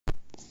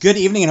Good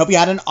evening and hope you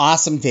had an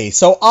awesome day.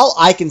 So all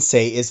I can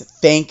say is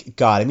thank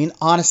God. I mean,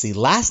 honestly,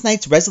 last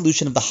night's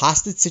resolution of the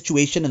hostage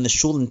situation in the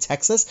shul in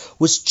Texas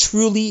was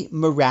truly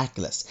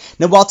miraculous.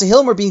 Now, while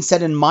Tehillim were being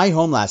said in my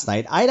home last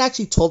night, I had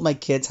actually told my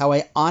kids how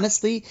I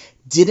honestly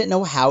didn't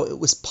know how it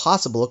was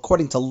possible,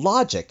 according to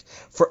logic,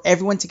 for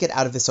everyone to get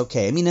out of this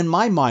okay. I mean, in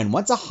my mind,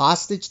 once a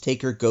hostage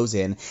taker goes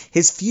in,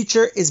 his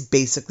future is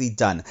basically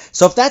done.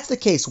 So if that's the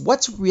case,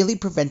 what's really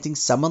preventing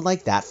someone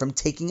like that from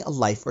taking a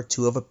life or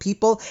two of a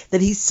people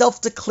that he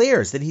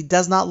self-declares that he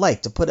does not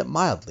like, to put it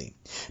mildly?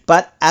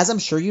 But as I'm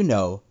sure you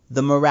know,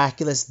 the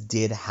miraculous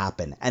did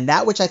happen, and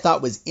that which I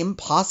thought was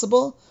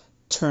impossible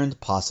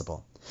turned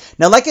possible.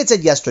 Now, like I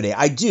said yesterday,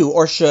 I do,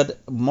 or should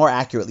more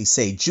accurately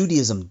say,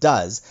 Judaism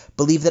does,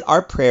 believe that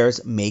our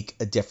prayers make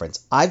a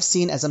difference. I've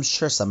seen, as I'm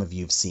sure some of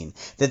you have seen,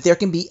 that there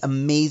can be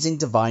amazing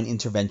divine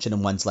intervention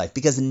in one's life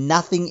because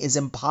nothing is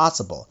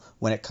impossible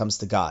when it comes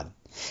to God.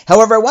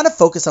 However, I want to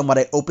focus on what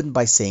I opened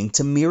by saying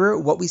to mirror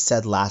what we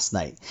said last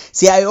night.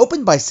 See, I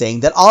opened by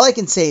saying that all I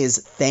can say is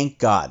thank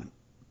God,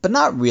 but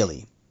not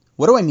really.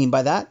 What do I mean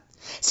by that?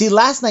 See,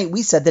 last night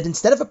we said that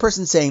instead of a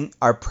person saying,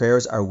 our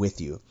prayers are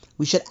with you,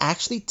 we should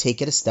actually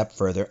take it a step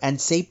further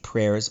and say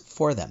prayers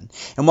for them.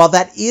 And while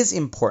that is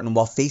important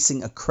while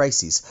facing a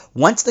crisis,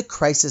 once the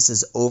crisis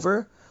is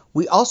over,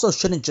 we also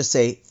shouldn't just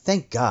say,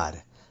 thank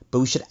God,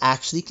 but we should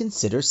actually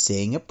consider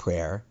saying a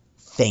prayer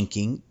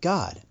thanking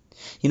God.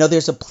 You know,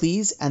 there's a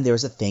please and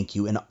there's a thank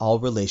you in all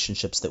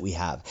relationships that we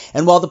have.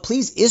 And while the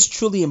please is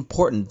truly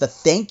important, the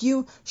thank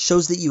you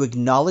shows that you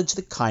acknowledge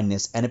the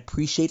kindness and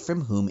appreciate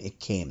from whom it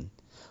came.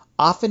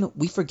 Often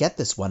we forget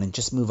this one and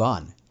just move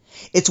on.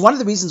 It's one of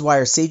the reasons why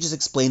our sages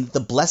explain that the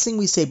blessing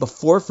we say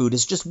before food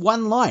is just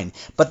one line,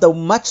 but the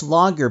much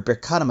longer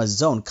Birkat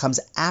Hamazon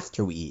comes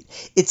after we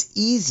eat. It's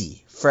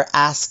easy to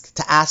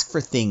ask for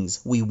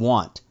things we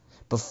want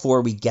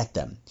before we get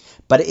them,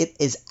 but it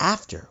is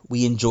after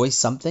we enjoy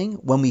something,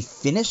 when we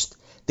finished,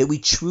 that we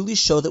truly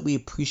show that we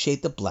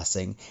appreciate the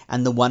blessing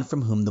and the one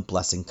from whom the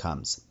blessing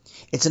comes.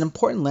 It's an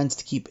important lens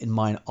to keep in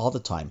mind all the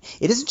time.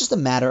 It isn't just a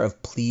matter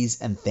of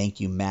please and thank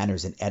you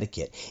manners and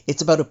etiquette.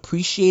 It's about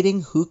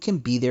appreciating who can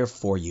be there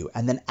for you,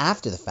 and then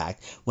after the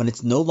fact, when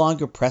it's no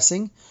longer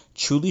pressing,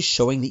 truly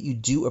showing that you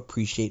do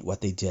appreciate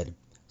what they did.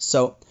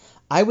 So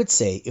I would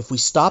say if we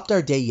stopped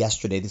our day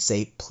yesterday to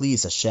say,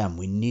 please Hashem,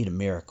 we need a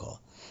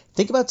miracle,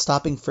 think about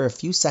stopping for a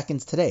few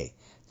seconds today.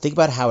 Think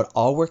about how it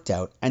all worked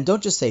out, and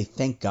don't just say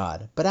thank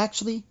God, but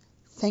actually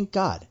thank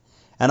God.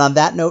 And on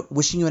that note,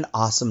 wishing you an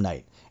awesome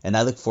night, and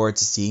I look forward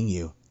to seeing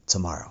you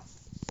tomorrow.